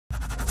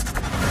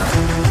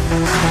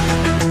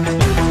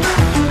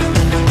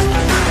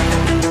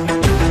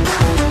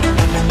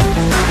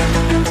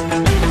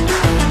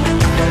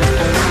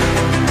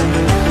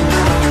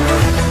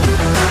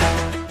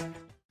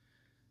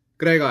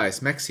G'day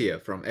guys, Max here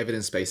from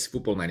Evidence-Based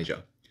Football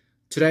Manager.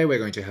 Today we're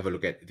going to have a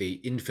look at the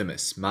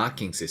infamous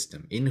marking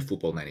system in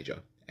Football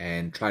Manager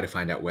and try to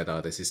find out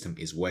whether the system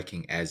is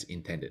working as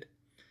intended.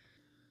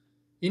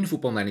 In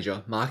Football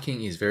Manager,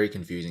 marking is very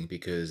confusing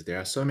because there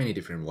are so many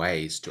different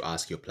ways to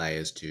ask your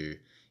players to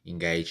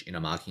engage in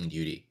a marking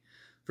duty.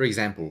 For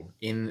example,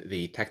 in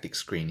the tactics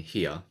screen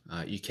here,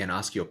 you can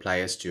ask your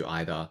players to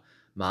either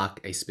mark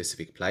a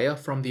specific player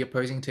from the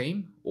opposing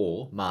team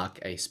or mark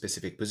a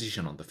specific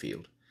position on the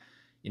field.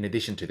 In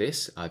addition to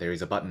this, there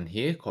is a button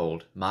here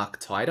called Mark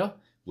Tighter,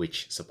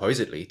 which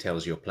supposedly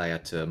tells your player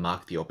to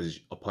mark the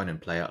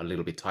opponent player a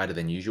little bit tighter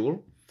than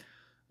usual.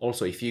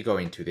 Also, if you go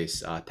into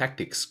this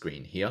tactics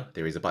screen here,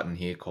 there is a button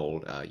here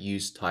called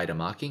Use Tighter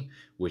Marking,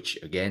 which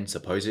again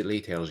supposedly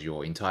tells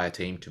your entire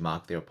team to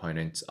mark their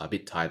opponents a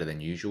bit tighter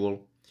than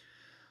usual.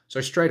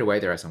 So straight away,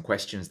 there are some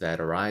questions that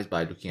arise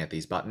by looking at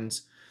these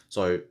buttons.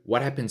 So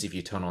what happens if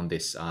you turn on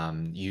this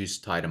Use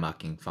Tighter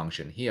Marking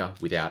function here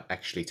without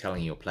actually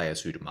telling your players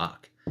who to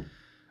mark?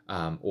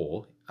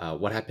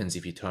 What happens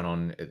if you turn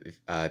on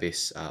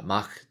this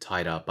Mark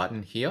Tighter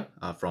button here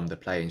from the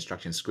player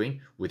instruction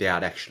screen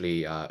without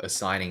actually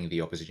assigning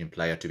the opposition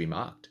player to be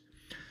marked?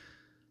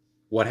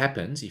 What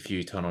happens if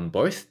you turn on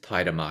both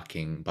Tighter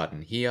Marking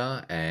button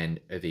here and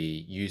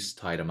the Use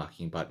Tighter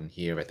Marking button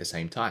here at the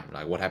same time?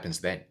 Like, what happens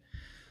then?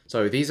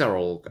 So these are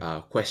all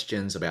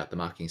questions about the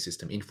marking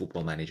system in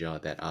Football Manager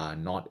that are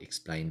not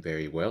explained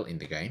very well in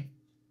the game.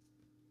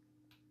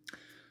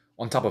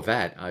 On top of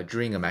that,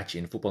 during a match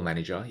in Football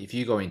Manager, if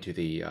you go into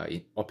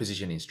the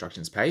opposition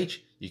instructions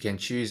page, you can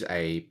choose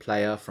a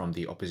player from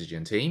the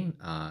opposition team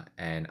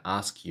and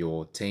ask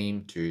your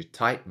team to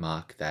tight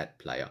mark that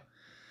player.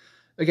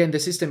 Again, the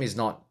system is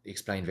not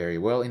explained very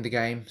well in the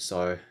game,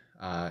 so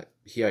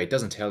here it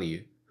doesn't tell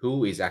you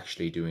who is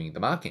actually doing the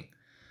marking.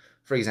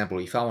 For example,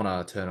 if I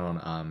want to turn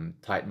on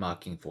tight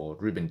marking for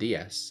Ruben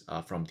Dias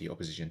from the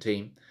opposition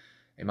team,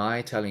 am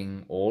I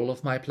telling all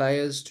of my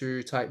players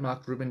to tight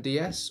mark Ruben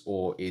Dias,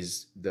 or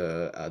is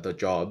the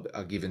job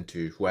given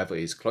to whoever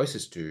is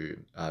closest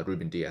to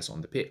Ruben Dias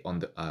on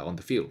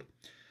the field?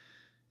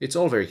 It's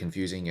all very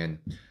confusing, and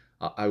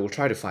I will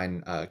try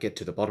to get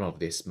to the bottom of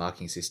this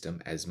marking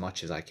system as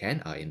much as I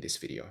can in this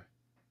video.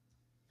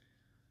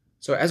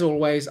 So as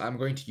always, I'm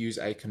going to use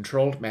a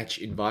controlled match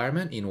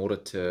environment in order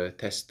to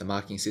test the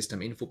marking system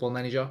in Football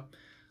Manager.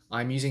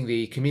 I'm using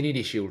the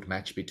Community Shield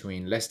match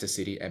between Leicester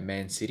City and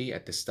Man City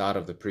at the start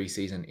of the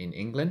pre-season in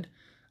England.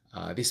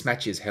 This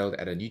match is held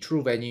at a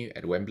neutral venue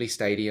at Wembley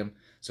Stadium,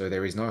 so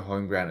there is no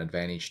home ground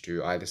advantage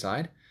to either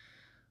side.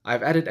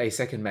 I've added a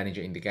second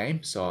manager in the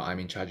game, so I'm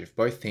in charge of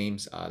both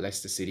teams,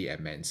 Leicester City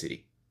and Man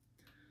City.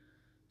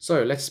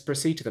 So let's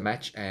proceed to the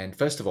match, and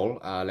first of all,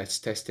 let's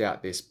test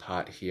out this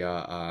part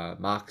here,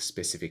 mark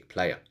specific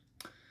player.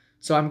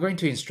 So I'm going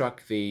to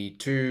instruct the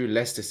two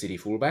Leicester City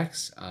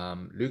fullbacks,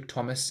 Luke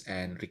Thomas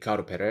and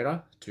Ricardo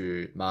Pereira,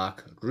 to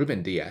mark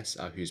Ruben Dias,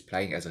 who's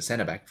playing as a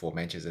centre-back for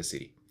Manchester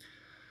City.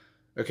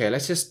 Okay,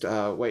 let's just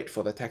wait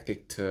for the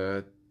tactic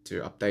to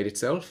update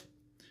itself.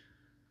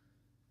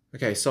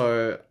 Okay,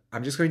 so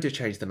I'm just going to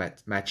change the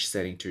match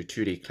setting to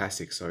 2D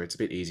Classic, so it's a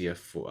bit easier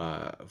for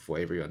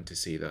everyone to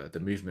see the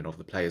movement of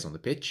the players on the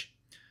pitch.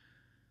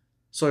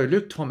 So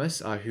Luke Thomas,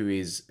 who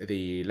is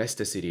the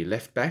Leicester City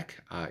left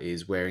back,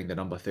 is wearing the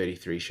number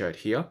 33 shirt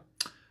here.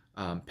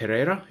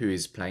 Pereira, who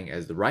is playing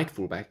as the right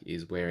fullback,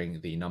 is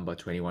wearing the number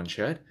 21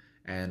 shirt.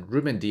 And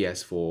Ruben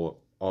Dias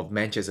of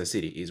Manchester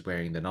City is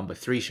wearing the number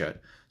 3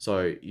 shirt.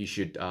 So you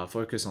should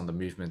focus on the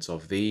movements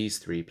of these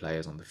three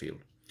players on the field.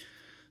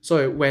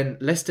 So when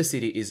Leicester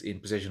City is in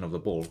possession of the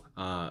ball,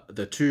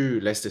 the two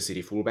Leicester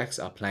City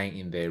fullbacks are playing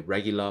in their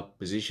regular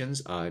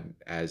positions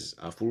as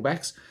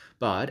fullbacks.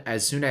 But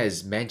as soon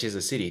as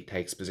Manchester City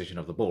takes possession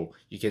of the ball,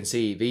 you can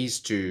see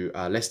these two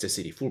Leicester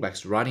City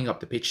fullbacks running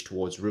up the pitch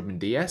towards Ruben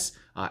Dias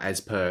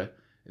as per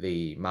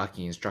the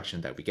marking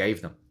instruction that we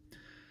gave them.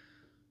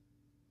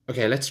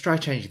 Okay, let's try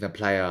changing the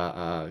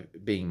player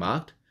being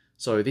marked.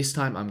 So this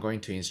time I'm going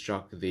to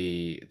instruct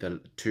the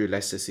two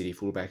Leicester City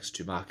fullbacks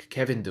to mark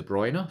Kevin De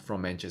Bruyne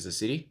from Manchester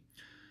City.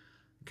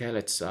 Okay,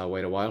 let's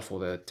wait a while for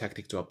the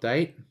tactic to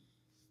update.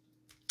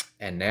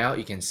 And now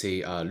you can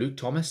see Luke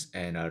Thomas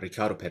and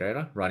Ricardo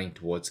Pereira running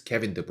towards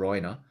Kevin De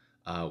Bruyne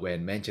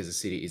when Manchester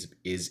City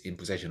is in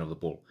possession of the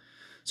ball.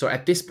 So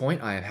at this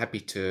point, I am happy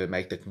to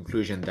make the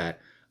conclusion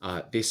that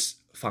this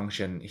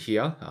function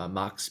here,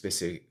 mark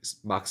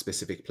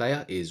specific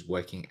player, is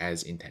working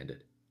as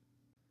intended.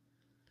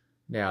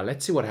 Now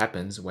let's see what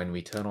happens when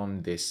we turn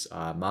on this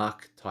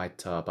Mark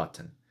Tighter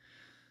button.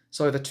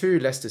 So the two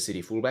Leicester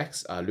City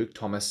fullbacks, Luke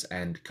Thomas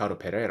and Ricardo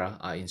Pereira,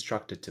 are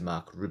instructed to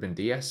mark Ruben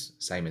Dias,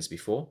 same as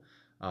before.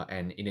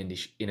 And in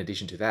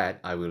addition to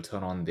that, I will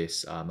turn on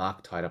this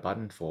Mark Tighter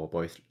button for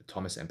both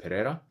Thomas and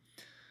Pereira.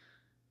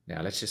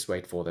 Now let's just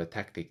wait for the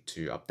tactic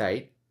to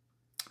update.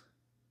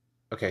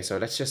 Okay, so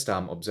let's just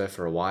observe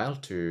for a while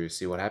to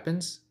see what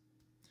happens.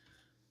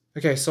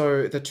 Okay,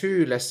 so the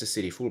two Leicester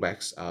City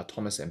fullbacks,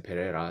 Thomas and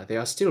Pereira, they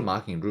are still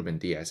marking Ruben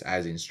Dias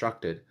as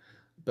instructed,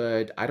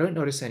 but I don't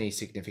notice any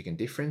significant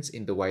difference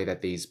in the way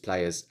that these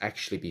players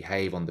actually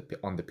behave on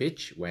the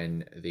pitch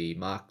when the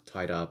Mark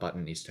Tighter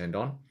button is turned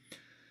on.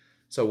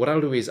 So what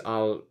I'll do is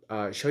I'll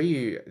show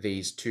you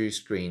these two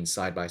screens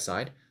side by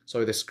side.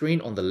 So the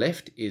screen on the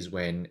left is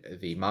when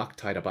the Mark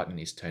Tighter button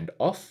is turned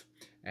off,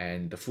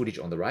 and the footage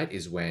on the right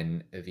is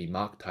when the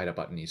Mark Tighter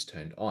button is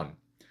turned on.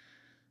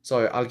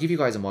 So I'll give you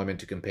guys a moment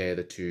to compare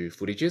the two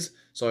footages.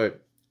 So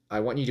I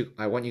want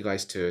you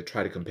guys to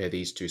try to compare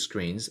these two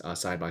screens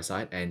side by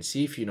side and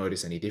see if you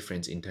notice any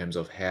difference in terms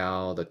of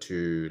how the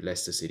two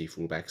Leicester City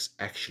fullbacks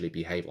actually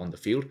behave on the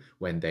field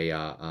when they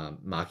are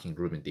marking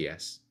Ruben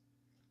Dias.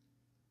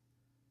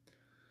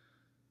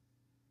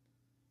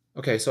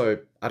 Okay, so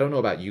I don't know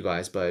about you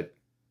guys, but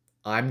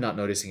I'm not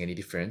noticing any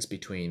difference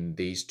between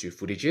these two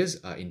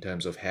footages in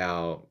terms of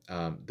how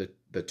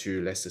the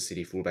two Leicester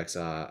City fullbacks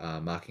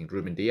are marking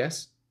Ruben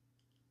Dias.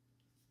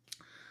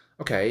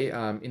 Okay,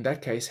 in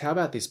that case, how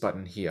about this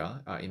button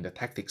here in the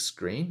tactics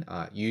screen,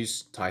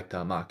 use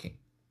tighter marking.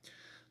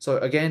 So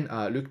again,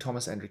 Luke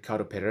Thomas and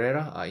Ricardo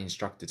Pereira are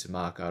instructed to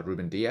mark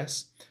Ruben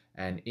Dias.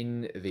 And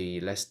in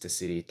the Leicester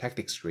City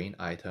tactics screen,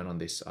 I turn on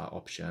this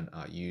option,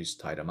 use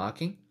tighter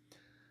marking.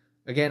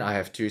 Again, I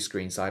have two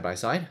screens side by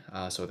side.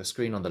 So the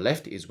screen on the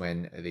left is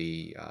when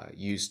the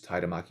use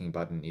tighter marking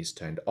button is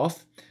turned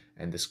off.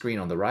 And the screen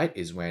on the right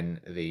is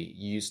when the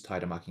use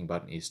tighter marking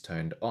button is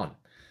turned on.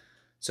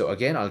 So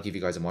again, I'll give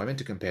you guys a moment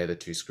to compare the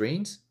two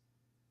screens.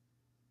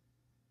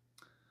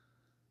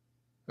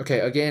 Okay,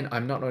 again,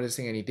 I'm not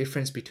noticing any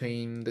difference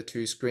between the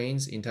two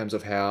screens in terms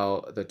of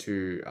how the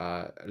two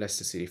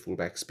Leicester City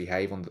fullbacks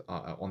behave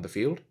on the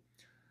field.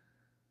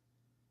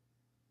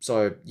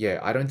 So yeah,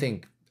 I don't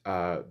think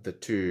the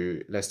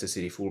two Leicester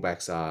City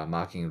fullbacks are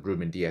marking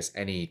Ruben Dias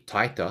any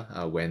tighter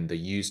when the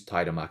use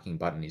tighter marking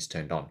button is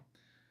turned on.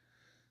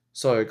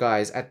 So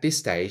guys, at this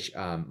stage,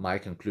 my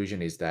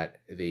conclusion is that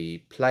the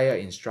player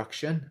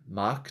instruction,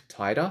 mark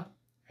tighter,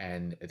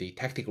 and the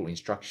tactical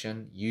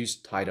instruction, use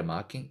tighter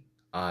marking,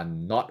 are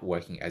not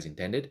working as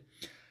intended,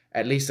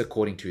 at least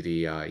according to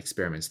the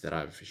experiments that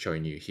I've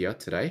shown you here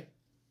today.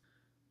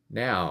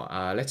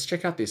 Now, let's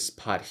check out this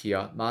part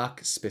here,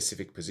 mark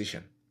specific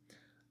position.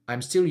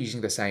 I'm still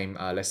using the same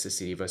Leicester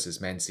City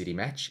versus Man City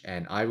match,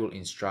 and I will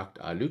instruct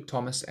Luke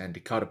Thomas and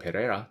Ricardo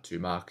Pereira to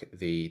mark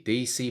the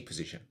DC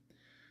position.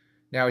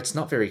 Now, it's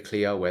not very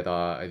clear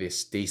whether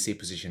this DC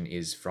position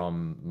is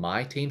from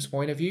my team's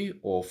point of view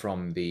or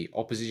from the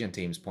opposition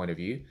team's point of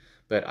view,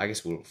 but I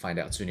guess we'll find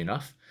out soon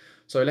enough.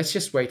 So let's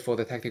just wait for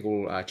the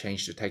tactical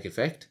change to take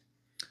effect.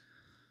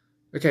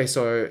 Okay,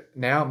 so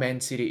now Man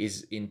City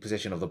is in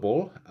possession of the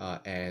ball,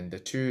 and the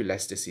two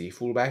Leicester City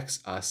fullbacks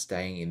are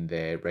staying in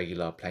their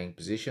regular playing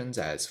positions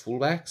as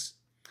fullbacks.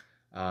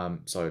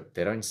 So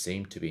they don't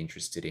seem to be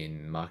interested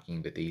in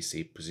marking the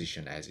DC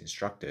position as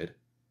instructed.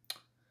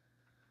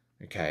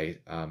 Okay,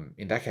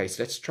 in that case,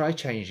 let's try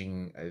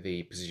changing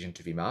the position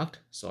to be marked.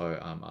 So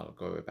I'll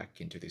go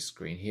back into this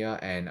screen here,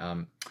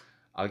 and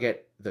I'll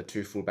get the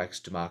two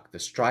fullbacks to mark the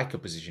striker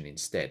position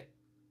instead.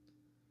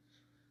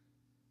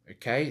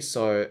 Okay,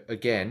 so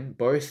again,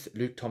 both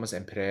Luke Thomas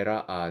and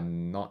Pereira are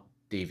not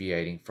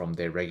deviating from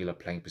their regular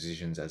playing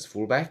positions as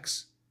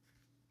fullbacks.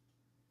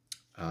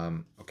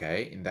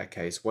 Okay, in that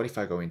case, what if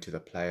I go into the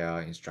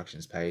player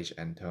instructions page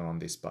and turn on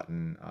this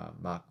button,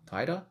 mark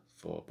tighter,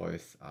 for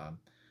both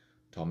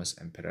Thomas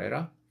and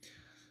Pereira.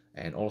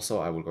 And also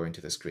I will go into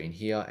the screen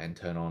here and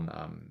turn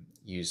on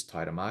use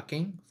tighter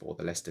marking for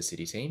the Leicester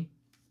City team.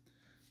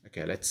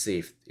 Okay, let's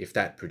see if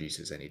that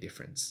produces any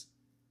difference.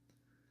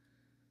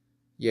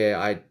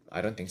 Yeah,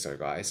 I don't think so,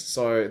 guys.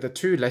 So the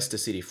two Leicester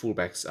City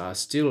fullbacks are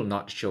still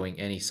not showing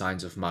any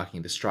signs of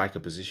marking the striker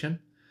position.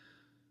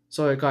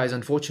 So guys,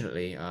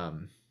 unfortunately,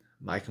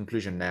 my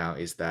conclusion now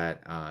is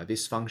that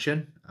this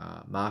function,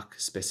 mark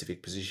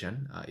specific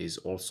position, is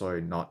also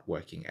not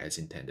working as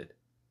intended.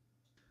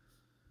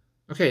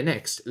 Okay,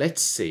 next,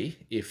 let's see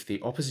if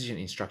the opposition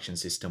instruction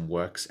system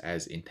works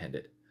as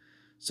intended.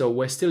 So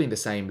we're still in the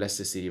same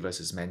Leicester City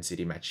versus Man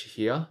City match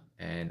here,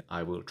 and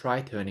I will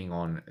try turning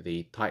on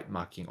the tight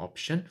marking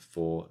option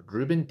for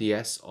Ruben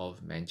Dias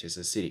of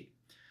Manchester City.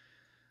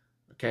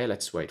 Okay,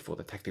 let's wait for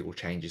the tactical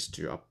changes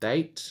to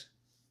update.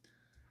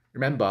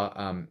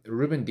 Remember,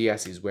 Ruben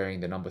Dias is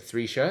wearing the number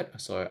 3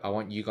 shirt, so I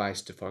want you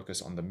guys to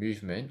focus on the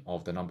movement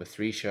of the number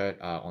 3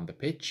 shirt on the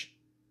pitch.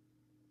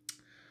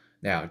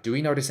 Now, do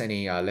we notice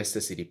any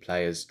Leicester City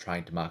players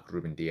trying to mark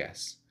Ruben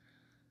Dias?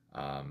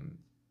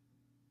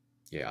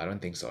 Yeah, I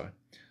don't think so.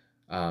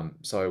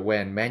 So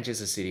when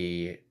Manchester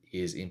City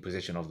is in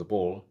possession of the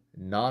ball,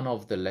 none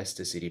of the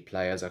Leicester City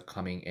players are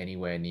coming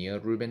anywhere near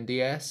Ruben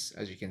Dias,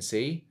 as you can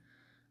see.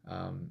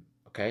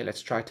 Okay,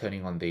 let's try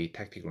turning on the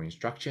tactical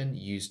instruction,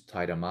 use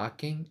tighter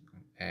marking,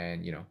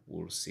 and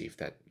we'll see if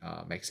that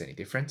makes any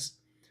difference.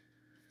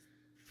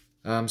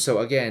 So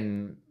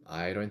again,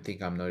 I don't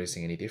think I'm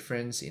noticing any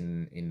difference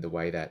in the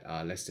way that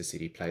Leicester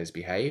City players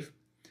behave.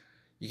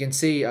 You can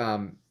see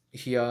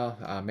here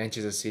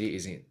Manchester City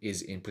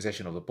is in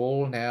possession of the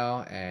ball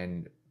now,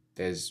 and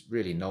there's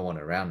really no one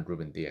around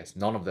Ruben Dias.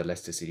 None of the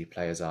Leicester City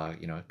players are,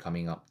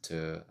 coming up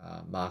to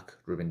mark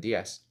Ruben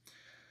Dias.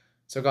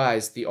 So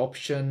guys, the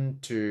option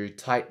to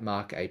tight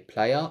mark a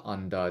player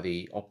under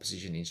the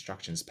opposition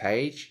instructions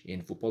page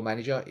in Football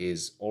Manager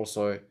is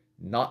also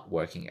not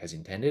working as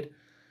intended,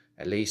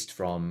 at least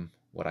from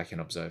what I can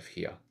observe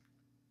here.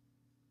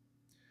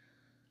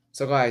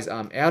 So guys,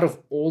 out of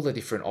all the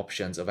different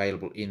options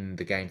available in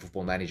the game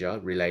Football Manager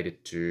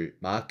related to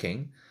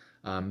marking,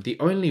 the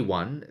only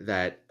one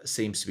that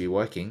seems to be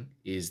working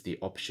is the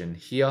option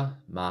here,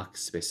 mark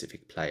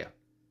specific player.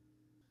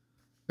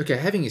 Okay,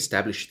 having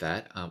established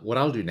that, what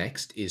I'll do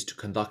next is to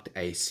conduct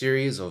a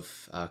series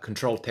of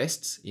control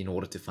tests in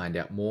order to find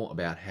out more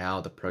about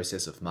how the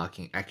process of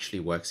marking actually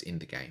works in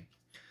the game.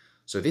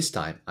 So this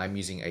time, I'm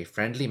using a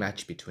friendly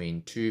match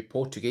between two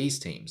Portuguese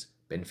teams,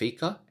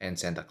 Benfica and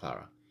Santa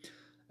Clara.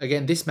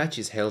 Again, this match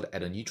is held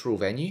at a neutral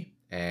venue,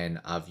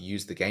 and I've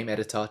used the game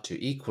editor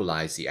to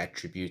equalize the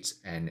attributes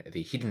and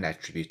the hidden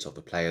attributes of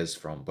the players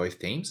from both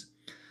teams.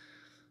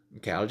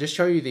 Okay, I'll just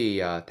show you the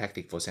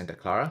tactic for Santa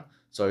Clara.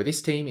 So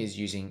this team is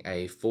using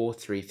a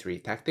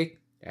 4-3-3 tactic,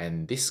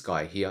 and this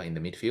guy here in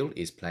the midfield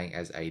is playing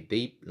as a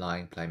deep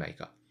lying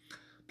playmaker.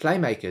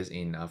 Playmakers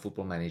in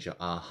Football Manager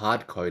are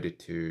hard-coded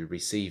to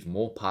receive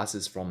more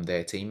passes from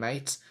their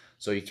teammates,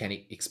 so you can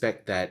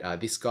expect that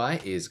this guy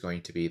is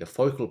going to be the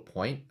focal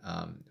point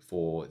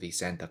for the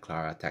Santa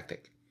Clara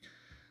tactic.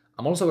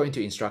 I'm also going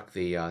to instruct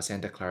the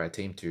Santa Clara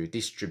team to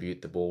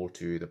distribute the ball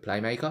to the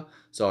playmaker.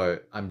 So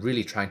I'm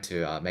really trying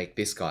to make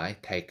this guy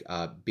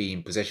be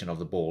in possession of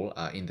the ball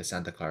in the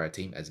Santa Clara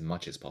team as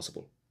much as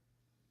possible.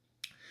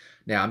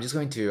 Now I'm just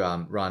going to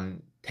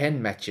run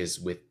 10 matches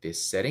with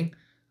this setting.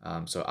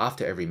 So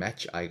after every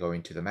match, I go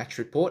into the match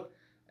report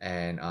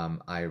and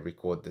I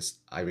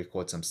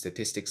record some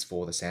statistics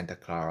for the Santa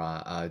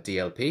Clara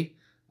DLP,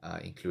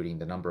 including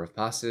the number of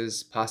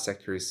passes, pass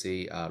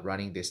accuracy,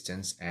 running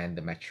distance, and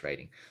the match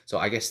rating. So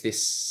I guess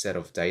this set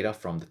of data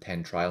from the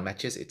 10 trial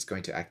matches, it's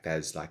going to act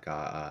as like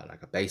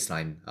a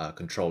baseline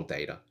control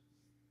data.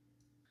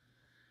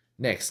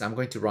 Next, I'm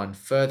going to run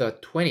further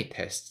 20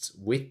 tests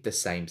with the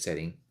same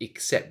setting,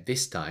 except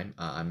this time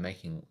I'm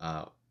making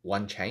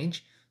one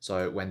change.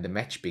 So when the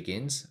match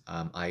begins,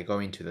 I go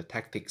into the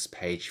tactics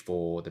page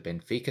for the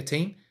Benfica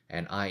team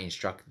and I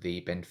instruct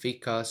the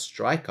Benfica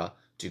striker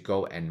to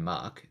go and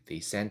mark the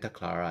Santa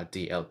Clara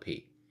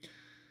DLP.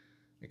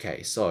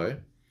 Okay, so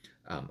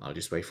I'll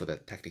just wait for the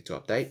tactic to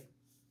update.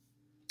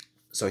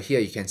 So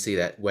here you can see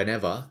that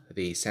whenever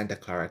the Santa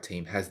Clara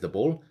team has the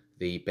ball,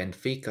 the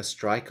Benfica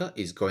striker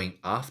is going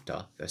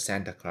after the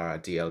Santa Clara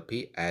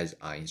DLP as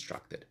I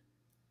instructed.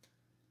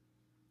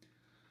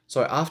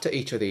 So after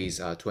each of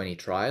these 20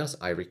 trials,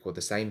 I record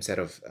the same set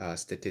of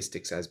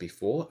statistics as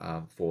before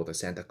for the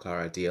Santa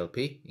Clara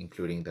DLP,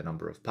 including the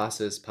number of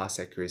passes, pass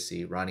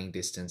accuracy, running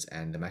distance,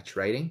 and the match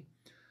rating.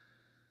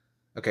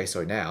 Okay,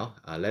 so now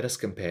let us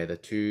compare the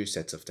two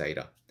sets of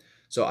data.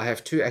 So I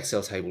have two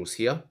Excel tables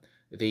here.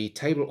 The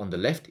table on the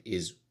left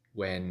is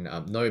when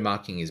no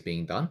marking is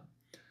being done.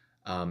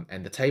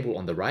 And the table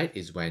on the right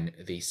is when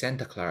the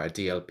Santa Clara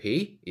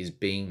DLP is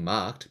being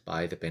marked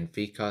by the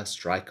Benfica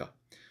striker.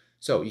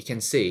 So you can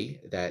see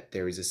that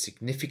there is a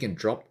significant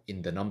drop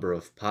in the number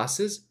of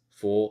passes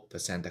for the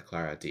Santa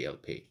Clara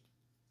DLP.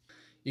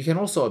 You can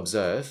also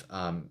observe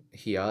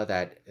here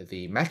that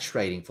the match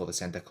rating for the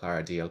Santa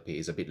Clara DLP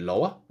is a bit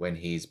lower when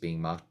he's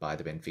being marked by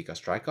the Benfica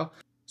striker.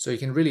 So you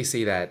can really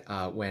see that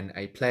when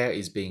a player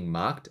is being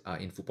marked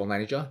in Football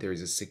Manager, there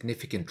is a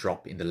significant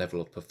drop in the level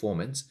of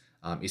performance,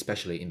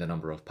 especially in the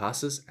number of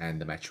passes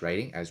and the match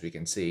rating, as we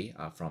can see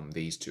from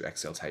these two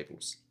Excel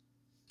tables.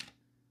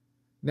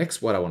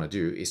 Next, what I want to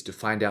do is to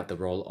find out the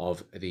role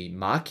of the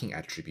marking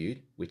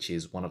attribute, which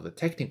is one of the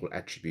technical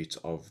attributes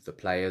of the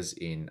players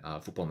in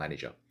Football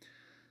Manager.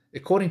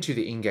 According to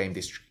the in-game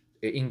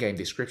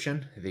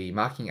description, the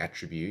marking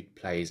attribute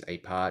plays a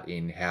part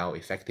in how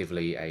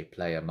effectively a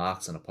player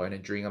marks an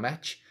opponent during a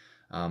match.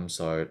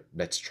 So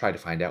let's try to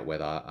find out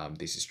whether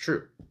this is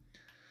true.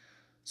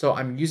 So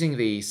I'm using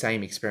the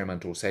same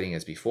experimental setting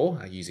as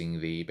before, using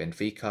the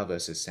Benfica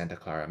versus Santa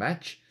Clara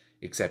match.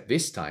 Except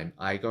this time,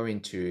 I go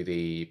into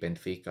the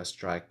Benfica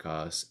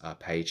striker's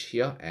page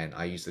here and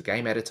I use the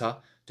game editor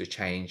to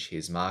change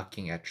his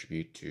marking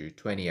attribute to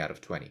 20 out of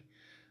 20.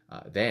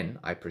 Then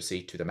I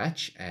proceed to the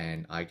match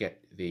and I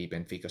get the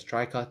Benfica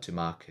striker to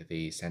mark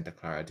the Santa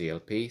Clara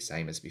DLP,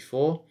 same as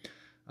before.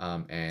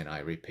 And I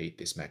repeat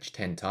this match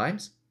 10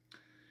 times.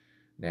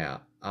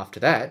 Now,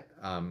 after that,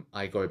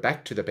 I go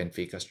back to the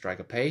Benfica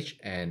striker page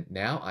and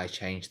now I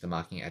change the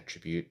marking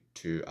attribute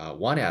to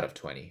 1 out of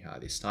 20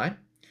 this time.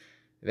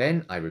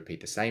 Then I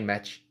repeat the same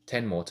match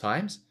 10 more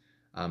times,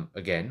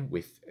 again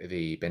with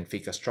the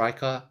Benfica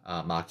striker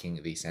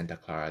marking the Santa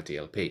Clara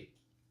DLP.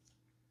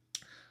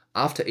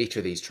 After each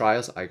of these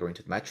trials, I go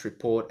into the match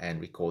report and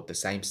record the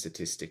same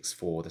statistics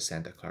for the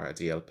Santa Clara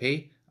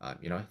DLP,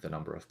 the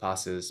number of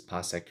passes,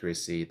 pass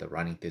accuracy, the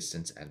running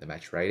distance, and the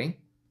match rating.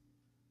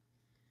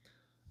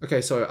 Okay,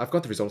 so I've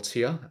got the results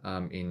here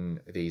in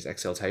these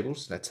Excel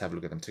tables. Let's have a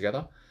look at them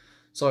together.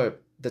 So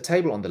the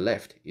table on the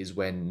left is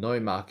when no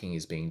marking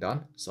is being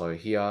done. So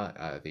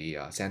here the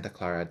Santa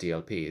Clara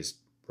DLP is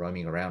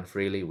roaming around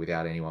freely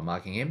without anyone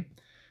marking him.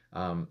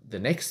 The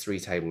next three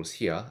tables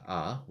here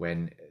are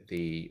when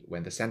the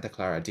Santa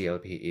Clara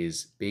DLP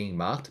is being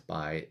marked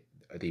by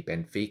the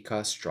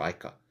Benfica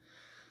striker.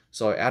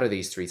 So out of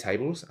these three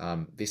tables,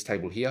 this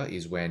table here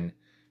is when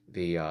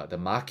the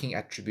marking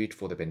attribute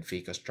for the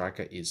Benfica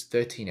striker is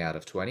 13 out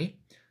of 20.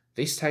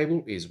 This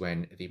table is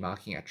when the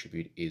marking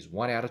attribute is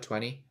 1 out of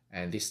 20,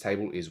 and this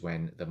table is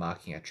when the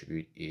marking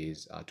attribute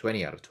is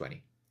 20 out of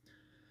 20.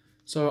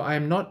 So I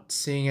am not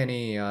seeing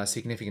any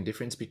significant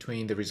difference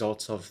between the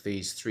results of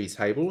these three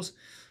tables,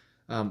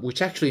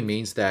 which actually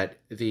means that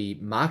the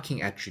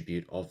marking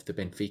attribute of the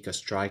Benfica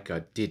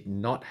striker did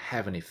not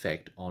have an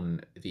effect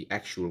on the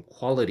actual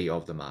quality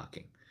of the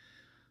marking.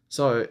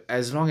 So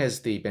as long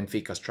as the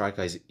Benfica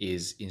striker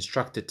is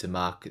instructed to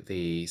mark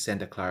the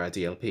Santa Clara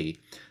DLP,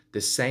 the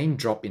same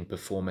drop in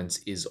performance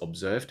is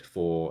observed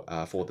for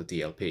the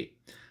DLP,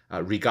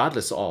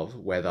 regardless of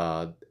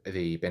whether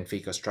the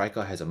Benfica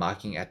striker has a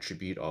marking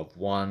attribute of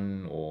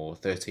 1 or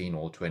 13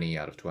 or 20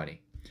 out of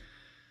 20.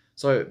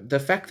 So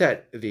the fact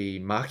that the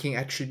marking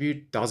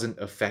attribute doesn't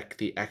affect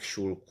the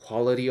actual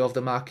quality of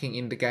the marking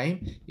in the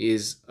game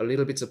is a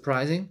little bit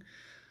surprising.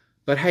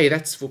 But hey,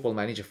 that's Football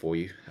Manager for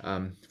you.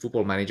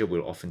 Football Manager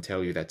will often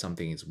tell you that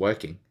something is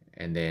working,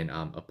 and then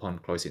upon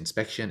close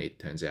inspection, it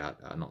turns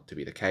out not to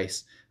be the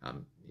case.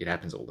 It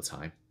happens all the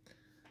time.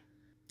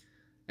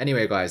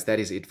 Anyway, guys, that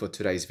is it for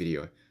today's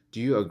video. Do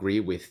you agree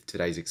with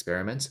today's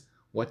experiments?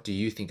 What do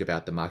you think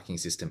about the marking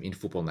system in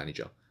Football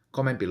Manager?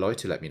 Comment below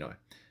to let me know.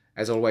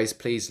 As always,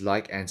 please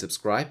like and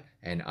subscribe,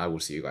 and I will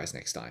see you guys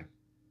next time.